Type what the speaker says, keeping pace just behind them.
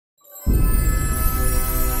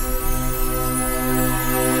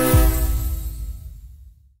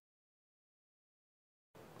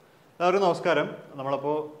എല്ലാവർക്കും നമസ്കാരം.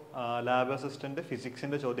 നമ്മളപ്പോൾ ലാബ് അസിസ്റ്റന്റ്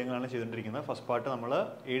ഫിസിക്സിന്റെ ചോദ്യങ്ങളാണ് ചെയ്തുകൊണ്ടിരിക്കുന്നത്. ഫസ്റ്റ് പാർട്ട് നമ്മൾ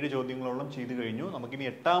 7 ചോദ്യങ്ങളോളം ചെയ്തു കഴിഞ്ഞു. നമുക്കിനി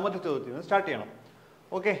 8ാമത്തെ ചോദ്യത്തിൽ നിന്ന് സ്റ്റാർട്ട് ചെയ്യണം.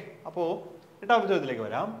 ഓക്കെ, അപ്പോൾ 8ാമത്തെ ചോദ്യത്തിലേക്ക്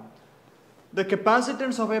വരാം. The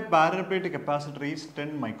capacitance of a parallel plate capacitor is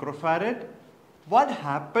 10 microfarad. What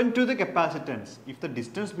happened to the capacitance if the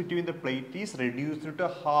distance between the plate is reduced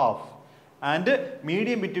to half and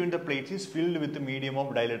medium between the plates is filled with the medium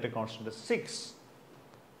of dielectric constant 6?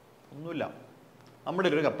 ഒന്നുമില്ല, നമ്മുടെ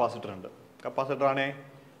ഒരു capacitor ഉണ്ട്. Capacitor ആണേ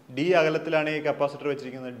D അകലത്തിലാണ് ഈ capacitor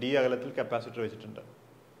വെച്ചിരിക്കുന്നത്. D അകലത്തിൽ capacitor വെച്ചിട്ടുണ്ട്.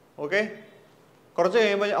 Okay, കുറച്ച്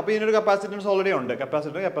കഴിയുമ്പോൾ അപ്പോൾ ഇതിനൊരു കപ്പാസിറ്റൻസ് ഓൾറെഡി ഉണ്ട്.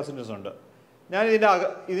 കപ്പാസിറ്റൻസ് ഉണ്ട്. ഞാൻ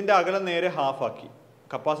ഇതിൻ്റെ അകലം നേരെ ഹാഫ് ആക്കി.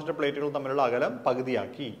 കപ്പാസിറ്റർ പ്ലേറ്റുകൾ തമ്മിലുള്ള അകലം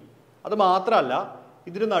പകുതിയാക്കി. അത് മാത്രമല്ല,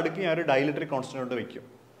 ഇതിന് നടുക്ക് ഞാൻ ഒരു ഡൈലക്ട്രിക് കോൺസ്റ്റന്റ് കൊണ്ട് വെക്കും.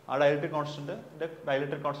 ആ ഡൈലക്ട്രിക്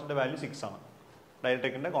കോൺസ്റ്റന്റ് വാല്യൂ 6 ആണ്.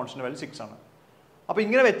 ഡൈലക്ട്രിക്കിൻ്റെ കോൺസ്റ്റന്റ് വാല്യൂ 6 ആണ്. അപ്പോൾ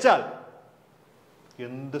ഇങ്ങനെ വെച്ചാൽ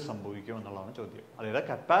എന്ത് സംഭവിക്കും എന്നുള്ളതാണ് ചോദ്യം. അതായത്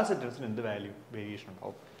കപ്പാസിറ്റൻസിന് എന്ത് വേരിയേഷൻ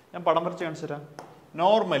ഉണ്ടാവും. ഞാൻ പടം വരച്ച് കാണിച്ചു തരാം.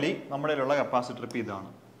 നോർമലി നമ്മുടെ ഉള്ള കപ്പാസിറ്റർ ഇപ്പോൾ ഇതാണ്.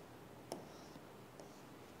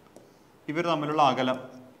 ഇവർ തമ്മിലുള്ള അകലം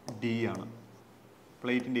ഡി ആണ്.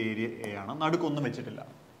 പ്ലേറ്റിൻ്റെ ഏരിയ എ ആണ്. നടുക്കൊന്നും വെച്ചിട്ടില്ല.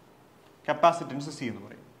 കപ്പാസിറ്റൻസ് സി എന്ന്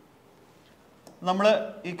പറയും. നമ്മൾ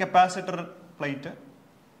ഈ കപ്പാസിറ്റർ പ്ലേറ്റ്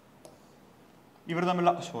ഇവർ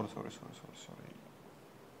തമ്മിലുള്ള സോറി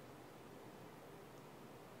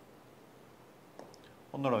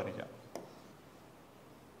ഒന്നുകൂടെ വരയ്ക്കാം.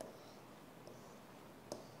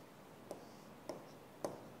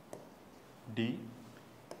 D,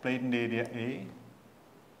 പ്ലേറ്റിൻ്റെ area A.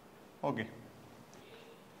 Okay,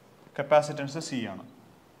 capacitance C ആണ്.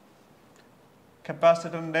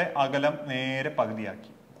 കപ്പാസിറ്ററിൻ്റെ അകലം നേരെ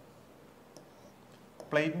പകുതിയാക്കി.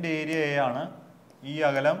 പ്ലേറ്റിൻ്റെ ഏരിയ എ ആണ്. ഈ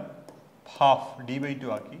അകലം ഹാഫ് d/2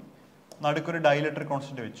 ആക്കി. നടുക്കൊരു ഡൈലക്ട്രിക്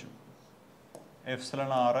കോൺസ്റ്റന്റ് വെച്ചു. εr =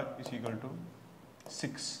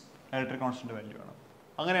 6 ഡൈലക്ട്രിക് കോൺസ്റ്റന്റ് വാല്യൂ ആണ്.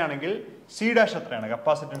 അങ്ങനെയാണെങ്കിൽ സി ഡാഷ് എത്രയാണ്,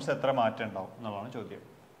 കപ്പാസിറ്റൻസ് എത്ര മാറ്റം ഉണ്ടാവും എന്നുള്ളതാണ് ചോദ്യം.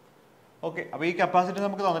 ഓക്കെ, അപ്പോൾ ഈ കപ്പാസിറ്റൻസ്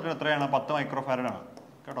നമുക്ക് തന്നിട്ടുണ്ട് എത്രയാണ്? 10 മൈക്രോഫാരഡ് ആണ്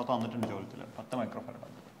കേട്ടോ. തന്നിട്ടുണ്ട് ചോദ്യത്തിൽ 10 മൈക്രോഫാരഡ്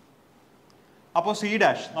ആണ്. അപ്പോൾ സി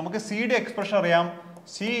ഡാഷ്, നമുക്ക് സിയുടെ എക്സ്പ്രഷൻ അറിയാം.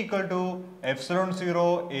 സി = ε0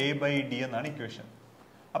 a/d എന്നാണ് ഇക്വേഷൻ.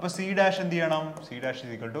 അപ്പോൾ സി ഡാഷ് എന്ത് ചെയ്യണം? C dash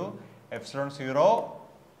 = ε0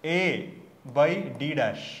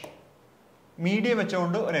 a/d'. മീഡിയം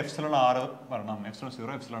വെച്ചുകൊണ്ട് ഒരു εr വരണം. ε0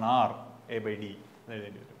 εr a/d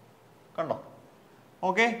എഴുതേണ്ടി വരും. കണ്ടോ?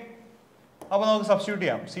 ഓക്കെ, അപ്പോൾ നമുക്ക് സബ്സ്റ്റിറ്റ്യൂട്ട്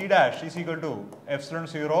ചെയ്യാം. സി ഡാഷ് =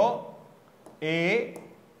 ε0 a,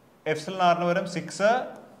 εr പകരം 6,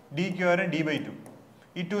 ഡിക്ക് പകരം d/2.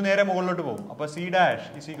 ഈ 2 നേരെ മുകളിലോട്ട് പോകും. അപ്പോൾ സി ഡാഷ്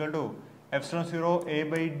 = ε0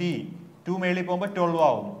 a/d. 2 മേളിൽ പോകുമ്പോൾ 12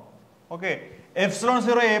 ആവും. ഓക്കെ,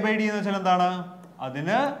 ε0 a/d എന്ന് വെച്ചാൽ എന്താണ്?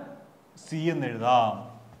 അതിന് സി എന്ന് എഴുതാം.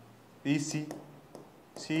 ഈ സി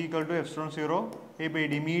 = ε0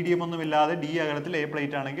 a/d. മീഡിയം ഒന്നും ഇല്ലാതെ ഡി അകലത്തിൽ എ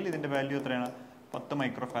പ്ലേറ്റ് ആണെങ്കിൽ ഇതിന്റെ വാല്യൂ എത്രയാണ്? 10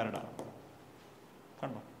 മൈക്രോഫാരഡ് ആണ്.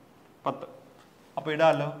 കണ്ടോ? 10. അപ്പോൾ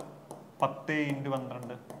ഇടാമല്ലോ. 10 ×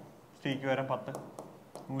 12, സിക്ക് വരാൻ 10,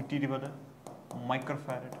 120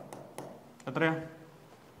 മൈക്രോഫാരഡ്. എത്രയാ?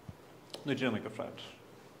 120 മൈക്രോഫാരഡ്.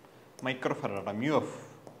 മൈക്രോഫാരഡ്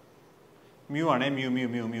മ്യൂ ആണേ. മ്യൂ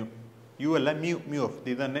യു അല്ല, മ്യൂ ഓഫ്.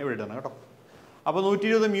 ഇത് തന്നെ ഇവിടെ ഇടണം കേട്ടോ. അപ്പോൾ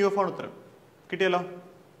 120 മ്യൂ ഓഫ് ആണ് ഉത്തരം. കിട്ടിയല്ലോ.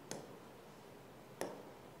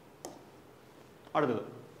 അടുത്തത്,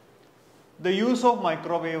 the use of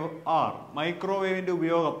microwave R. മൈക്രോവേവിന്റെ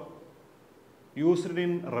ഉപയോഗം used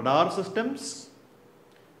in radar systems,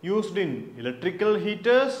 used in electrical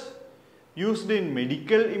heaters, used in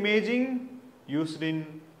medical imaging, used in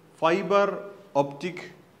fibre optic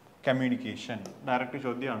communication. Direct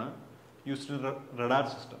ചോദ്യമാണ്. Used in radar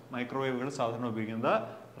system. മൈക്രോവേവുകൾ സാധാരണ ഉപയോഗിക്കുന്നത്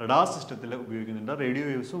റഡാർ സിസ്റ്റത്തിൽ ഉപയോഗിക്കുന്നുണ്ട്. റേഡിയോ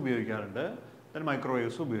വേവ്സ് ഉപയോഗിക്കാറുണ്ട്. ദെൻ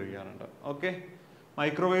മൈക്രോവേവ്സ് ഉപയോഗിക്കാറുണ്ട്. Okay,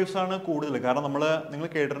 microwaves ആണ് കൂടുതൽ. കാരണം നിങ്ങൾ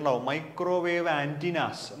കേട്ടിട്ടുണ്ടാവും മൈക്രോവേവ്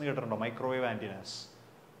ആൻറ്റിനാസ് എന്ന് കേട്ടിട്ടുണ്ടോ? മൈക്രോവേവ് ആൻറ്റിനാസ്,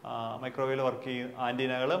 മൈക്രോവേവിൽ വർക്ക് ചെയ്യുന്ന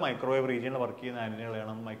ആൻറ്റിനകൾ, മൈക്രോവേവ് റീജിയനിൽ വർക്ക് ചെയ്യുന്ന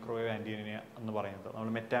ആൻറ്റിനകളാണ് മൈക്രോവേവ് ആൻറ്റിന എന്ന് പറയുന്നത്. നമ്മൾ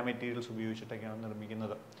മെറ്റീരിയൽസ് ഉപയോഗിച്ചിട്ടൊക്കെയാണ്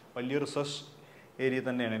നിർമ്മിക്കുന്നത്. വലിയ റിസർച്ച് ഏരിയ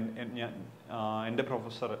തന്നെയാണ്. എൻ്റെ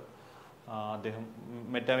പ്രൊഫസർ അദ്ദേഹം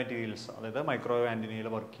മെറ്റീരിയൽസ്, അതായത് മൈക്രോവേവ് ആൻറ്റിനയിൽ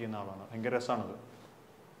വർക്ക് ചെയ്യുന്ന ആളാണ്. ഭയങ്കര രസമാണത്.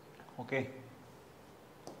 ഓക്കെ,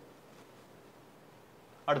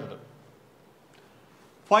 അടുത്തത്,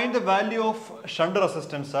 find the value of shunt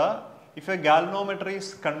resistance if A galvanometer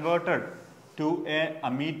is converted to a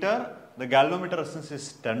ammeter. The galvanometer resistance is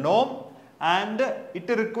 10 ohm and it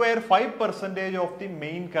require 5% of the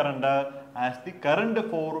main current as the current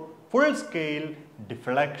for full scale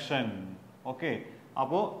deflection. Okay,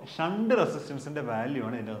 അപ്പോൾ shunt റെസിസ്റ്റൻസിന്റെ value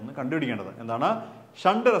ആണ് ഇതിൻ്റെ നിന്ന് കണ്ടുപിടിക്കേണ്ടത്. എന്താണ്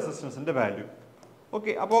shunt റെസിസ്റ്റൻസിന്റെ value?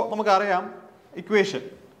 Okay, അപ്പോൾ നമുക്കറിയാം equation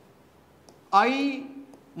I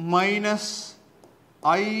minus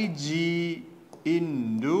IG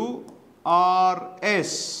into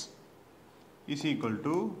RS is equal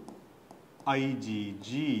to IGG.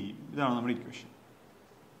 ഇതാണ് നമ്മുടെ ഇക്വേഷൻ.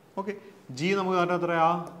 ഓക്കെ, ജി നമുക്ക് കാരണം എത്രയാ?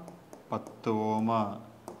 10 ഓം.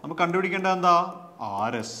 നമുക്ക് കണ്ടുപിടിക്കേണ്ടത് എന്താ?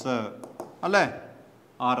 RS അല്ലേ?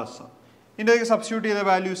 RS. ഇതിൻ്റെ സബ്സ്റ്റിറ്റ്യൂട്ട് ചെയ്ത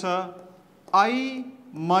വാല്യൂസ് I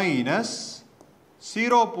minus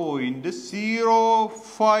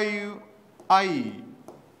 0.05I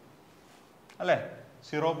അല്ലേ?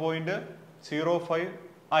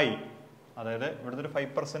 0.05I, അതായത് ഇവിടുത്തെ ഒരു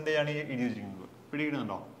 5% ആണ് എഴുതി വെച്ചിരിക്കുന്നത്.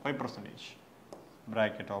 പിടികിടുന്നുണ്ടോ? 5%.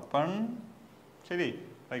 Bracket open. ശരി,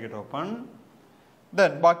 ബ്രാക്കറ്റ് ഓപ്പൺ.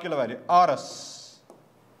 ദെൻ ബാക്കിയുള്ള value RS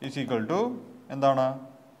is equal to എന്താണ്?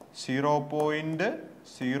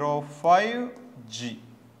 0.05G.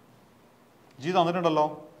 ജി തന്നിട്ടുണ്ടല്ലോ,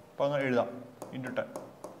 അപ്പോൾ അങ്ങനെ എഴുതാം. ഇൻറ്റു 10.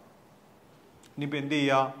 ഇനിയിപ്പോൾ എന്ത്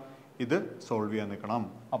ചെയ്യുക? ഇത് സോൾവ് ചെയ്യാൻ നിൽക്കണം.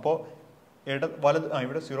 അപ്പോൾ വലത്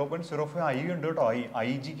ഇവിടെ 0.05I ഉണ്ട് കേട്ടോ.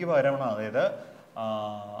 IGക്ക് പകരമാണ്, അതായത്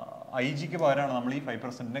IGക്ക് പകരമാണ് നമ്മൾ ഈ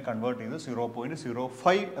 5%നെ കൺവേർട്ട് ചെയ്ത്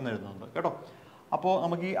 0.05 എന്ന് എഴുതുന്നത് കേട്ടോ. അപ്പോൾ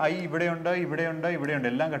നമുക്ക് ഈ I ഇവിടെയുണ്ട്, ഇവിടെയുണ്ട്, ഇവിടെയുണ്ട്,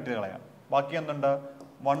 എല്ലാം കട്ട് ചെയ്ത് കളയാം. ബാക്കി എന്തുണ്ട്?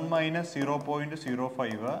 1 minus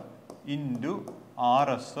 0.05 into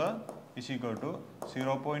RS is equal to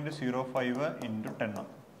 0.05 into 10.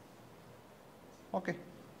 Okay,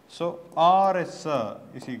 so RS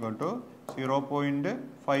is equal to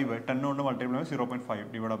 0.5. 10 കൊണ്ട് മൾട്ടിപ്ലൈ ചെയ്യുമ്പോൾ 0.5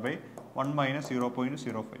 divided by 1 minus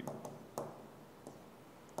 0.05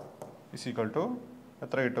 is equal to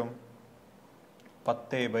എത്ര കിട്ടും?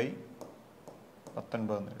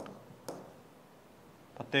 10/19 എന്ന് കിട്ടും.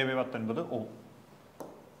 10/19 ഓം.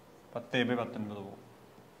 10/19 ഓം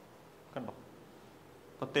കണ്ടോ?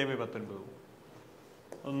 10/19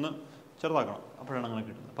 ഒന്ന് ചെറുതാക്കണം, അപ്പോഴാണ് അങ്ങനെ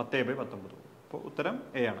കിട്ടുന്നത്. 10/19. അപ്പോൾ ഉത്തരം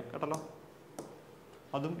എ ആണ് കേട്ടല്ലോ.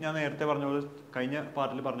 അതും ഞാൻ നേരത്തെ പറഞ്ഞ പോലെ, കഴിഞ്ഞ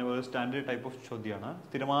പാർട്ടിൽ പറഞ്ഞ പോലെ സ്റ്റാൻഡേർഡ് ടൈപ്പ് ഓഫ് ചോദ്യമാണ്.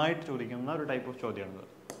 സ്ഥിരമായിട്ട് ചോദിക്കുന്ന ഒരു type of ചോദ്യമാണിത്.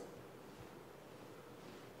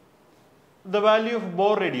 The value of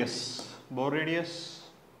bore radius. Bore radius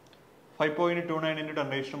 5.29 into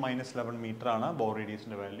 10⁻11 metre ആണ് ബോർ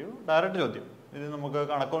റേഡിയസിന്റെ വാല്യൂ. ഡയറക്റ്റ് ചോദ്യം. ഇത് നമുക്ക്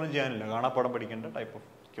കണക്കൊന്നും ചെയ്യാനില്ല, കാണാപ്പാടം പഠിക്കേണ്ട type of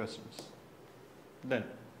questions. Then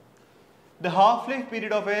the half-life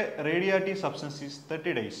period of a radioactive substance is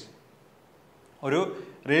 30 days. ഒരു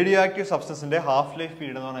റേഡിയോആക്റ്റീവ് സബ്സ്റ്റൻസിന്റെ ഹാഫ് ലൈഫ്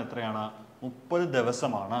പീരീഡ് എന്ന് പറഞ്ഞാൽ എത്രയാണ്? 30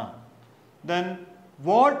 ദിവസമാണ്. Then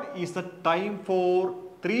what is the time for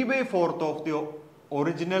 3/4 of the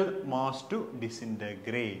original mass to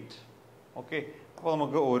disintegrate? Okay, അപ്പോൾ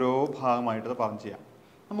നമുക്ക് ഓരോ ഭാഗമായിട്ട് പറഞ്ഞു ചെയ്യാം.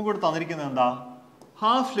 നമുക്കിവിടെ തന്നിരിക്കുന്നത് എന്താ?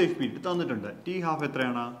 ഹാഫ് ലൈഫ് പീരീഡ് തന്നിട്ടുണ്ട്. ടി ഹാഫ്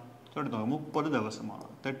എത്രയാണ്? 30 ദിവസമാണ്.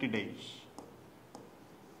 30 days.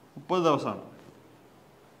 30 ദിവസമാണ്.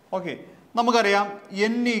 ഓക്കെ, നമുക്കറിയാം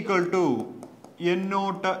n equal to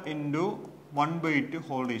n0 into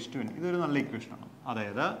 1/2 ഇതൊരു നല്ല ഇക്വേഷനാണ്.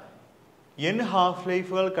 അതായത് n ഹാഫ്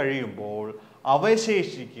ലൈഫുകൾ കഴിയുമ്പോൾ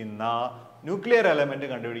അവശേഷിക്കുന്ന ന്യൂക്ലിയർ എലമെന്റ്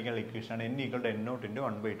കണ്ടുപിടിക്കാനുള്ള ഇക്വേഷനാണ് n equal to n0 into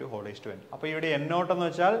 1/2 അപ്പോൾ ഇവിടെ n0 എന്ന്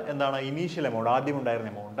വെച്ചാൽ എന്താണ്? ഇനീഷ്യൽ എമൗണ്ട്, ആദ്യം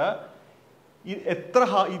ഉണ്ടായിരുന്ന എമൗണ്ട്.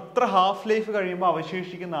 ഇത്ര ഹാഫ് ലൈഫ് കഴിയുമ്പോൾ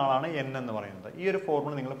അവശേഷിക്കുന്ന ആളാണ് n എന്ന് പറയുന്നത്. ഈ ഒരു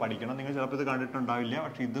ഫോർമുല നിങ്ങൾ പഠിക്കണം. നിങ്ങൾ ചിലപ്പോൾ ഇത് കണ്ടിട്ടുണ്ടാവില്ല,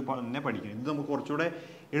 പക്ഷെ ഇത് തന്നെ പഠിക്കണം. ഇത് നമുക്ക് കുറച്ചുകൂടെ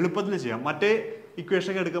എളുപ്പത്തിൽ ചെയ്യാം. മറ്റേ ഇക്വേഷൻ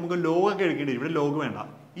ഒക്കെ എടുക്കുക, നമുക്ക് ലോഗ് ഒക്കെ എടുക്കേണ്ടി വരും. ഇവിടെ ലോഗ് വേണ്ട.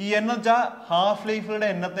 ഈ n എന്ന് വെച്ചാൽ ഹാഫ് ലൈഫുകളുടെ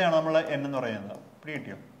എണ്ണത്തെയാണ് നമ്മൾ n എന്ന് പറയുന്നത്. ഇവിടെ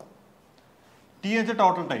കിട്ടിയോ? ടി എന്ന് വെച്ചാൽ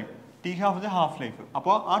ടോട്ടൽ ടൈം, ടി ഹാഫ് വെച്ചാൽ ഹാഫ് ലൈഫ്.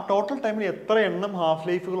 അപ്പോൾ ആ ടോട്ടൽ ടൈമിൽ എത്ര എണ്ണം ഹാഫ്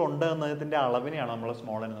ലൈഫുകൾ ഉണ്ട് എന്നതിന്റെ അളവിനെയാണ് നമ്മൾ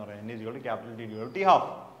സ്മോൾ n എന്ന് പറയുന്നത്. n equal to capital T equal to T half.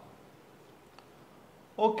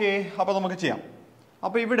 Okay, അപ്പോൾ നമുക്ക് ചെയ്യാം.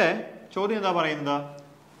 അപ്പോൾ ഇവിടെ ചോദ്യം എന്താ പറയുന്നത്?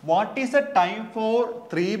 What is the time for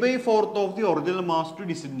 3/4 of the original mass to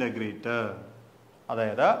disintegrate?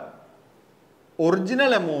 അതായത്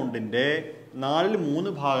ഒറിജിനൽ എമൗണ്ടിന്റെ 4/3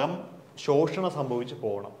 ഭാഗം ശോഷണം സംഭവിച്ച്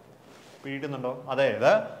പോകണം. പിടിക്കുന്നുണ്ടോ?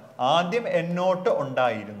 അതായത് ആദ്യം n0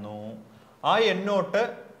 ഉണ്ടായിരുന്നു. ആ n0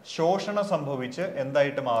 ശോഷണം സംഭവിച്ച്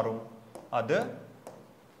എന്തായിട്ട് മാറും? അത്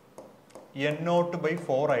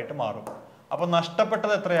n0/4 ആയിട്ട് മാറും. അപ്പൊ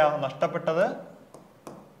നഷ്ടപ്പെട്ടത് എത്രയാ? നഷ്ടപ്പെട്ടത്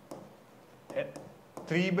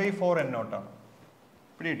 3/4 n0 ആണ്.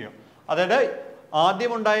 പിടികിട്ടിയോ? അതായത്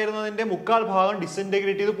ആദ്യം ഉണ്ടായിരുന്നതിന്റെ 1/4 ഭാഗം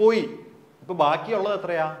ഡിസിൻറ്റഗ്രേറ്റ് ചെയ്ത് പോയി. ഇപ്പൊ ബാക്കിയുള്ളത്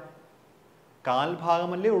എത്രയാ? 1/4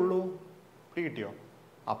 ഭാഗമല്ലേ ഉള്ളൂ. പിടികിട്ടിയോ?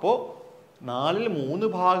 അപ്പോ 4/3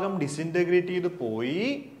 ഭാഗം ഡിസിൻറ്റഗ്രേറ്റ് ചെയ്ത് പോയി.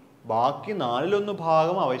 ബാക്കി 4/1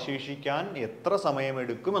 ഭാഗം അവശേഷിക്കാൻ എത്ര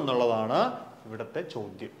സമയമെടുക്കും എന്നുള്ളതാണ് ഇവിടുത്തെ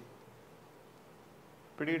ചോദ്യം.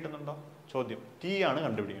 പിടികിട്ടുന്നുണ്ടോ? ചോദ്യം ടി ആണ്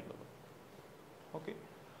കണ്ടുപിടിക്കേണ്ടത്. ഓക്കെ,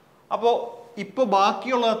 അപ്പോൾ ഇപ്പൊ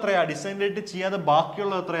ബാക്കിയുള്ളത് എത്രയാ? ഡിസിൻറ്റഗ്രേറ്റ് ചെയ്യാതെ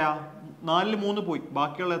ബാക്കിയുള്ളത് എത്രയാ? 4/3 പോയി.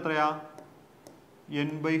 ബാക്കിയുള്ളത് എത്രയാ?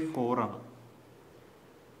 n/4 ആണ്.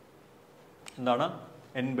 എന്താണ്?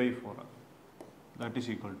 n/4. That is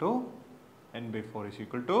equal to n/4 is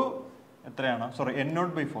equal to എത്രയാണ്? സോറി,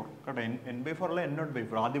 n0/4 കേട്ടോ. n/4 അല്ല,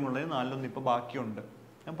 n0/4. ആദ്യമുള്ളത് 4 ഇപ്പോൾ ബാക്കിയുണ്ട്.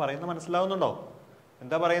 ഞാൻ പറയുന്നത് മനസ്സിലാവുന്നുണ്ടോ?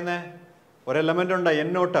 എന്താ പറയുന്നത്? ഒരു എലമെന്റ് ഉണ്ട്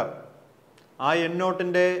n0. ആ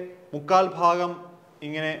n0ന്റെ മുക്കാൽ ഭാഗം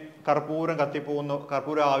ഇങ്ങനെ കർപ്പൂരം കത്തിപ്പോകുന്നു,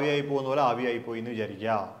 കർപ്പൂരം ആവിയായി പോകുന്ന പോലെ ആവിയായി പോയി എന്ന്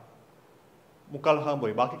വിചാരിക്കുക. മുക്കാൽ ഭാഗം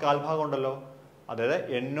പോയി, ബാക്കി കാൽഭാഗം ഉണ്ടല്ലോ. അതായത്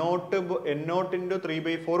n0 ×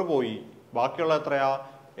 3/4 പോയി, ബാക്കിയുള്ള എത്രയാ?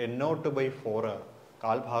 n0/4,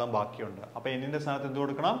 കാൽഭാഗം ബാക്കിയുണ്ട്. അപ്പൊ n-ന്റെ സ്ഥാനത്ത് എന്ത്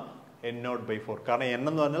കൊടുക്കണം? n0/4. കാരണം n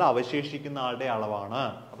എന്ന് പറഞ്ഞാൽ അവശേഷിക്കുന്ന ആളുടെ അളവാണ്.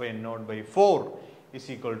 അപ്പൊ n0/4 is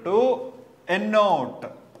equal to n0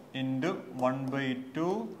 into 1/2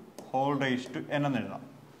 whole raised to n എന്ന് എഴുതാം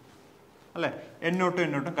അല്ലേ?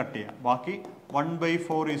 n0 കട്ട് ചെയ്യാം, ബാക്കി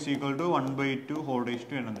 1/4 is equal to 1/2 whole raised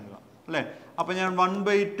to n എന്ന് എഴുതാം അല്ലേ? അപ്പൊ ഞാൻ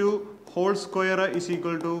 1/2 whole square is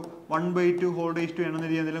equal to 1/2 whole raised to n എന്ന്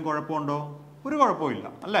എഴുതിയാൽ എന്തെങ്കിലും കുഴപ്പമുണ്ടോ? ഒരു കുഴപ്പമില്ല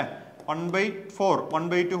അല്ലേ?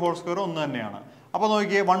 1/2 whole square ഒന്ന് തന്നെയാണ്. അപ്പൊ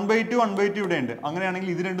നോക്കിയേ, 1/2 ഇവിടെ ഉണ്ട്. അങ്ങനെയാണെങ്കിൽ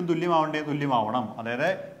ഇത് രണ്ടും തുല്യമാവണം. അതായത്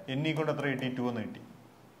n equal to എത്ര കിട്ടി? 2 എന്ന് കിട്ടി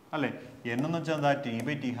അല്ലേ? n എന്ന് വെച്ചാൽ എന്താ?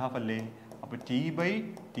 t/t½ അല്ലേ? അപ്പൊ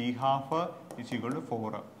t/t½ is equal to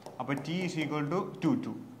 4. അപ്പൊ t is equal to 2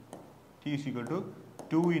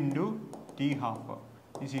 into t½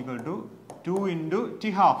 is equal to 2 into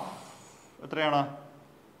t½ എത്രയാണ്?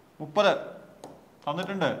 30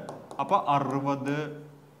 തന്നിട്ടുണ്ട്. അപ്പൊ 60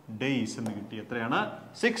 ഡേയ്സ് എന്ന് കിട്ടി. എത്രയാണ്?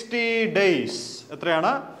 60 ഡേയ്സ്.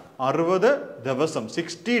 എത്രയാണ്? 60 ദിവസം.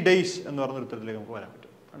 60 ഡേയ്സ് എന്ന് പറഞ്ഞ ഉത്തരത്തിലേക്ക് നമുക്ക് വരാൻ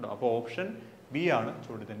പറ്റും കണ്ടോ? അപ്പോൾ ഓപ്ഷൻ ബി ആണ്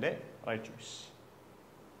ചോദ്യത്തിന്റെ റൈറ്റ് ചോയ്സ്.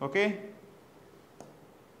 ഓക്കെ,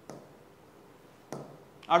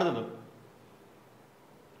 അടുത്തത്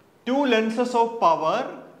 2 lenses of power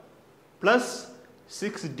plus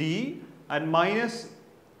 6D and minus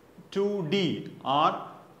 2D are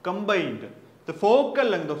combined. The focal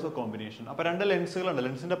length of the combination. അപ്പോൾ രണ്ട് ലെൻസുകളുണ്ട്.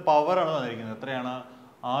 ലെൻസിന്റെ പവർ ആണ് തന്നിരിക്കുന്നത്. എത്രയാണ്?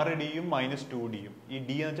 6Dയും -2Dയും. ഈ D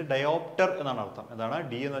എന്ന് വെച്ചാൽ ഡയോപ്റ്റർ എന്നാണ് അർത്ഥം. എന്താണ്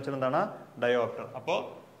D എന്ന് വെച്ചാൽ? എന്താണ്? ഡയോപ്റ്റർ. അപ്പോൾ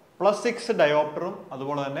 +6 ഡയോപ്റ്ററും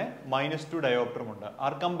അതുപോലെ തന്നെ -2 ഡയോപ്റ്ററും ഉണ്ട്.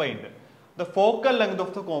 R combined. The focal length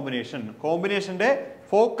of the combination. കോമ്പിനേഷന്റെ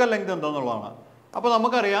focal length എന്താണെന്നുള്ളതാണ്. അപ്പോൾ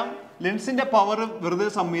നമുക്കറിയാം ലെൻസിന്റെ പവർ വെറുതെ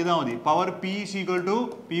സം ചെയ്താൽ മതി. Power P is equal to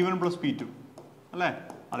P1 + P2 അല്ലേ?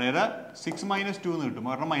 അതായത് 6 - 2 എന്ന് കിട്ടും,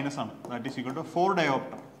 കാരണം മൈനസ് ആണ്. That is equal to 4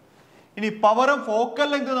 dioptre. ഇനി പവറും ഫോക്കൽ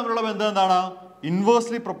ലെങ്ത് തമ്മിലുള്ള ബന്ധം എന്താണ്?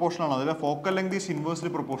 ഇൻവേഴ്സ്ലി പ്രൊപ്പോർഷണൽ ആണ്. അതായത് focal length is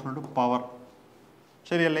inversely proportional to power.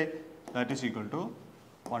 ശരിയല്ലേ? That is equal to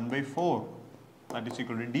 1/4. That is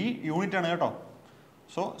equal to D unit ആണ് കേട്ടോ.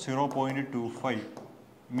 So 0.25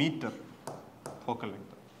 metre focal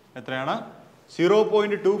length. എത്രയാണ്?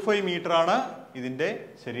 0.25 മീറ്റർ ആണ് ഇതിന്റെ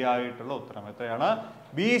ശരിയായിട്ടുള്ള ഉത്തരം. എത്രയാണ്?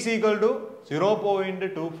 B is equal to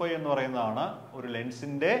 0.25 എന്ന് പറയുന്നതാണ് ഒരു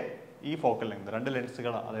ലെൻസിന്റെ ഈ ഫോക്കൽ ലെങ്ത്. രണ്ട്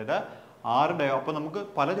ലെൻസുകൾ, അതായത് 6 അപ്പോൾ നമുക്ക്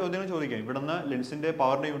പല ചോദ്യങ്ങളും ചോദിക്കാം. ഇവിടുന്ന് ലെൻസിന്റെ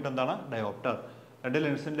പവറിന്റെ യൂണിറ്റ് എന്താണ്? ഡയോപ്റ്റർ. രണ്ട്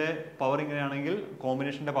ലെൻസിന്റെ പവർ ഇങ്ങനെയാണെങ്കിൽ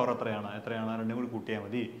കോമ്പിനേഷന്റെ പവർ എത്രയാണ്? രണ്ടും കൂടി കൂട്ടിയാൽ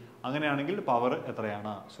മതി. അങ്ങനെയാണെങ്കിൽ പവർ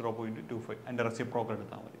എത്രയാണ്? 0.25. അതിന്റെ റെസിപ്രോക്കൽ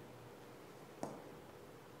എടുത്താൽ മതി.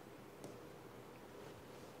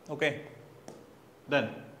 ഓക്കെ, then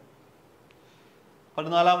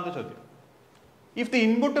 14ാമത്തെ ചോദ്യം. If the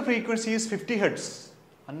input frequency is 50 Hz,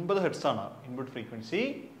 50 Hz ആണ് input frequency,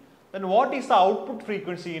 then what is the output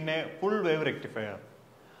frequency in a full wave rectifier?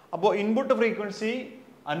 അപ്പോൾ ഇൻപുട്ട് ഫ്രീക്വൻസി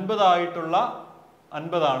 50 ആയിട്ടുള്ള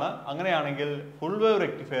 50 ആണ്. അങ്ങനെയാണെങ്കിൽ ഫുൾ വേവ്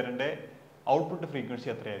റെക്ടിഫയറിന്റെ ഔട്ട്പുട്ട് ഫ്രീക്വൻസി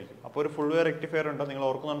എത്രയായിരിക്കും? അപ്പോൾ ഒരു ഫുൾ വേവ് റെക്ടിഫയർ ഉണ്ടോ? നിങ്ങൾ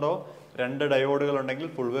ഓർക്കുന്നുണ്ടോ? 2 ഡയോഡുകൾ ഉണ്ടെങ്കിൽ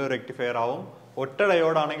ഫുൾ വേവ് റെക്ടിഫയർ ആവും. ഒറ്റ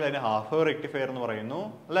ഡയോഡ് ആണെങ്കിൽ അതിന് ഹാഫ് വേവ് റെക്ടിഫയർ എന്ന് പറയുന്നു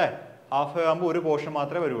അല്ലേ? ഹാഫ് വേവ് ആകുമ്പോൾ ഒരു പോർഷൻ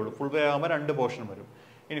മാത്രമേ വരുള്ളൂ. ഫുൾ വേവ് ആകുമ്പോൾ 2 പോർഷൻ വരും.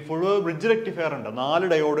 ഇനി ഫുൾ വേവ് ബ്രിഡ്ജ് റെക്ടിഫയർ ഉണ്ട്. 4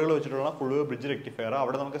 ഡയോഡുകൾ വെച്ചിട്ടുള്ള ഫുൾ വേവ് ബ്രിഡ്ജ് റെക്ടിഫയർ.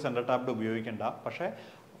 അവിടെ നമുക്ക് സെൻട്രൽ ടാപ്ഡ് ഉപയോഗിക്കേണ്ട. പക്ഷേ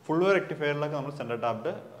ഫുൾ വേവ് റെക്ടിഫയറിലൊക്കെ നമ്മൾ സെൻട്രൽ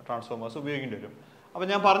ടാപ്ഡ് ട്രാൻസ്ഫോമേഴ്സ് ഉപയോഗിക്കേണ്ടി വരും. അപ്പോൾ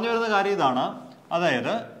ഞാൻ പറഞ്ഞു വരുന്ന കാര്യം ഇതാണ്.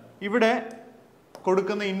 അതായത് ഇവിടെ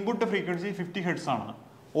കൊടുക്കുന്ന ഇൻപുട്ട് ഫ്രീക്വൻസി 50 Hz ആണ്.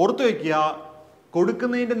 ഓർത്തു വയ്ക്കുക,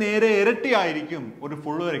 കൊടുക്കുന്നതിന്റെ നേരെ ഇരട്ടി ആയിരിക്കും ഒരു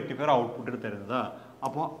ഫുൾ വേവ് റെക്ടിഫയർ ഔട്ട്പുട്ടിൽ തരുന്നത്.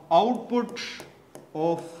 അപ്പോൾ output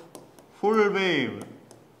of full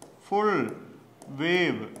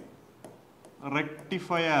wave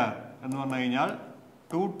rectifier എന്ന് പറഞ്ഞു കഴിഞ്ഞാൽ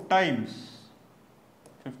 2 times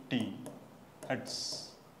 50 Hz.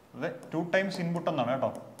 അതെ, 2 times ഇൻപുട്ട് എന്നാണ്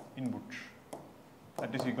കേട്ടോ. Input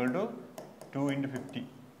that is equal to 2 × 50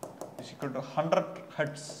 is equal to 100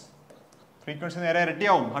 Hz. Frequency നേരെ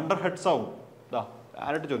ഇരട്ടിയാവും, 100 Hz ആവും. ഇതാ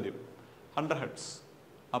ആരുടെ ചോദ്യം? 100 Hz.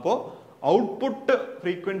 അപ്പോൾ output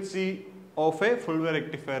frequency of A full wave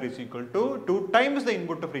rectifier is equal to 2 times the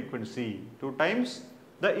input frequency. 2 times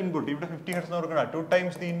the input. ഇവിടെ 50 Hz എന്ന് കൊടുക്കണം. 2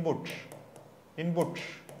 times the input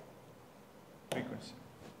frequency.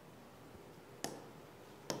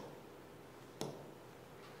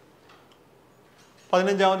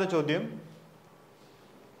 പതിനഞ്ചാമത്തെ ചോദ്യം.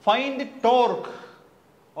 Find the torque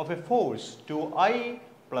of a force 2I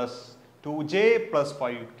plus 2j plus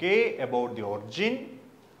 5k about the origin.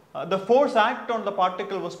 The force act on the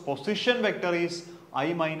particle was position vector is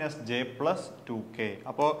I minus j plus 2k.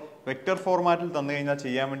 അപ്പോൾ vector ഫോർമാറ്റിൽ തന്നു കഴിഞ്ഞാൽ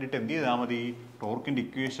ചെയ്യാൻ വേണ്ടിയിട്ട് എന്ത് ചെയ്താൽ മതി? ടോർക്കിൻ്റെ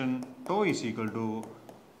equation tau is equal to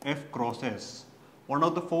F cross S, one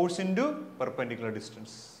of the force into perpendicular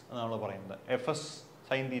distance എന്നാണ് നമ്മൾ പറയുന്നത്. എഫ് എസ്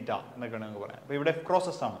സൈൻ തീറ്റ എന്നൊക്കെയാണ് നമുക്ക് പറയാം. അപ്പോൾ ഇവിടെ എഫ് ക്രോസ്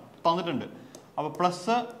എസ് ആണ് തന്നിട്ടുണ്ട്. അപ്പോൾ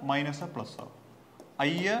പ്ലസ് മൈനസ് പ്ലസ് ആവും,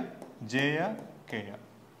 I J K.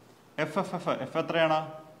 F F F F എത്രയാണ്?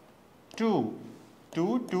 2 2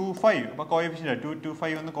 2 5. അപ്പോൾ കോഎഫിഷ്യൻ്റ് 2 2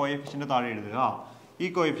 5 എന്ന് കോഎഫിഷ്യൻ്റ് താഴെ എഴുതുക. ഈ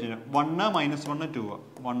കോഎഫിഷ്യൻ്റ് 1 മൈനസ് 1 2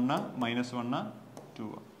 1 മൈനസ് 1 2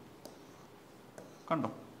 കണ്ടോ?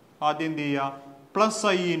 ആദ്യം എന്ത് ചെയ്യുക? പ്ലസ്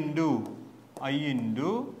ഐ ഇൻറ്റു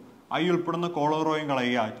ഐ ഉൾപ്പെടുന്ന കോളം റോയും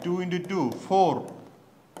കളയുക. 2 into 2 4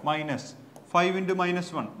 minus 5 into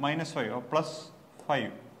minus 1 minus 5 plus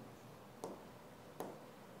 5.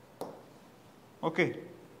 Okay,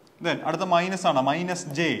 then അടുത്ത മൈനസ് ആണ്, minus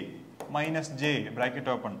J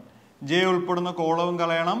bracket open. J ഉൾപ്പെടുന്ന കോളവും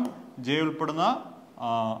കളയണം, ജെ ഉൾപ്പെടുന്ന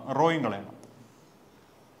റോയും കളയണം.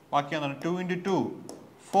 ബാക്കി എന്താണ്? 2 ഇൻറ്റു 2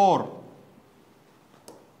 4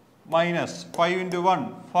 മൈനസ് 5 ഇൻറ്റു 1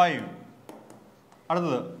 5.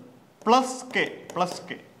 അടുത്തത് പ്ലസ്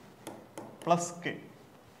കെ.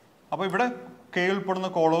 അപ്പോൾ ഇവിടെ കെ ഉൾപ്പെടുന്ന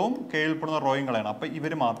കോളവും കെ ഉൾപ്പെടുന്ന റോയും കളയണം. അപ്പോൾ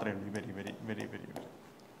ഇവർ മാത്രമേ ഉള്ളൂ, ഇവർ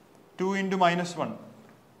 2 into minus 1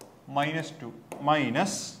 minus 2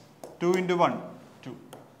 minus 2 into 1 2.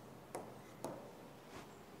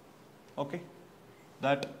 Okay,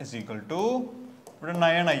 that is equal to ഇവിടെ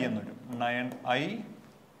 9i എന്ന് വരും. 9i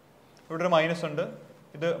ഇവിടെ ഒരു മൈനസ് ഉണ്ട്,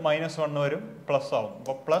 ഇത് മൈനസ് 1 വരും, പ്ലസ് ആവും.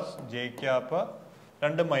 അപ്പോൾ പ്ലസ് ജെ ക്യാപ്പ്,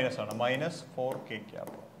 രണ്ടും മൈനസ് ആണ്, minus 4k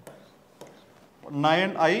cap.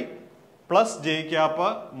 9i plus J cap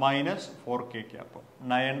minus 4k cap.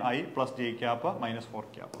 9i plus J cap minus 4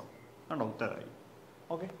 cap. കണ്ടോ? ഉത്തരമായി.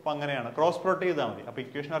 ഓക്കെ, അപ്പോൾ അങ്ങനെയാണ്. ക്രോസ് പ്രോഡക്റ്റ് ചെയ്താൽ മതി. അപ്പോൾ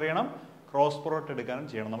ഇക്വേഷൻ അറിയണം, ക്രോസ് പ്രോഡക്റ്റ് എടുക്കാനും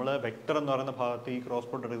ചെയ്യണം. നമ്മൾ വെക്ടർ എന്ന് പറയുന്ന ഭാഗത്ത് ഈ ക്രോസ്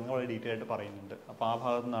പ്രോഡക്റ്റ് എടുക്കുന്നത് വളരെ ഡീറ്റെയിൽ ആയിട്ട് പറയുന്നുണ്ട്. അപ്പോൾ ആ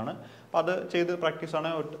ഭാഗത്തു നിന്നാണ്. അപ്പോൾ അത് ചെയ്ത് പ്രാക്ടീസ് ആണ്,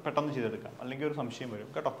 പെട്ടെന്ന് ചെയ്തെടുക്കാം, അല്ലെങ്കിൽ ഒരു സംശയം വരും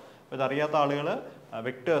കേട്ടോ. അപ്പോൾ ഇതറിയാത്ത ആളുകൾ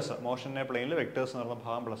വെക്ടേഴ്സ്, മോഷനെ പ്ലെയിനിൽ വെക്ടേഴ്സ് എന്ന് പറയുന്ന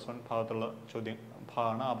ഭാഗം +1 ഭാഗത്തുള്ള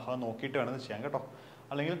ഭാഗമാണ്, ആ ഭാഗം നോക്കിയിട്ട് വേണം ഇത് ചെയ്യാൻ കേട്ടോ.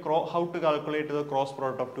 അല്ലെങ്കിൽ how to calculate the cross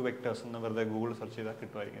product of 2 vectors എന്ന് വെറുതെ ഗൂഗിൾ സെർച്ച് ചെയ്താൽ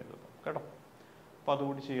കിട്ടുമായിരിക്കും ഇത് കേട്ടോ. അപ്പോൾ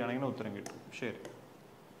അതുകൂടി ചെയ്യുകയാണെങ്കിൽ ഉത്തരം കിട്ടും. ശരി,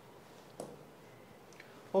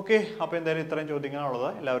 ഓക്കെ. അപ്പോൾ എന്തായാലും ഇത്രയും ചോദ്യങ്ങളുള്ളത്.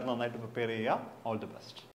 എല്ലാവരും നന്നായിട്ട് പ്രിപ്പയർ ചെയ്യുക. All the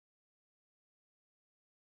best.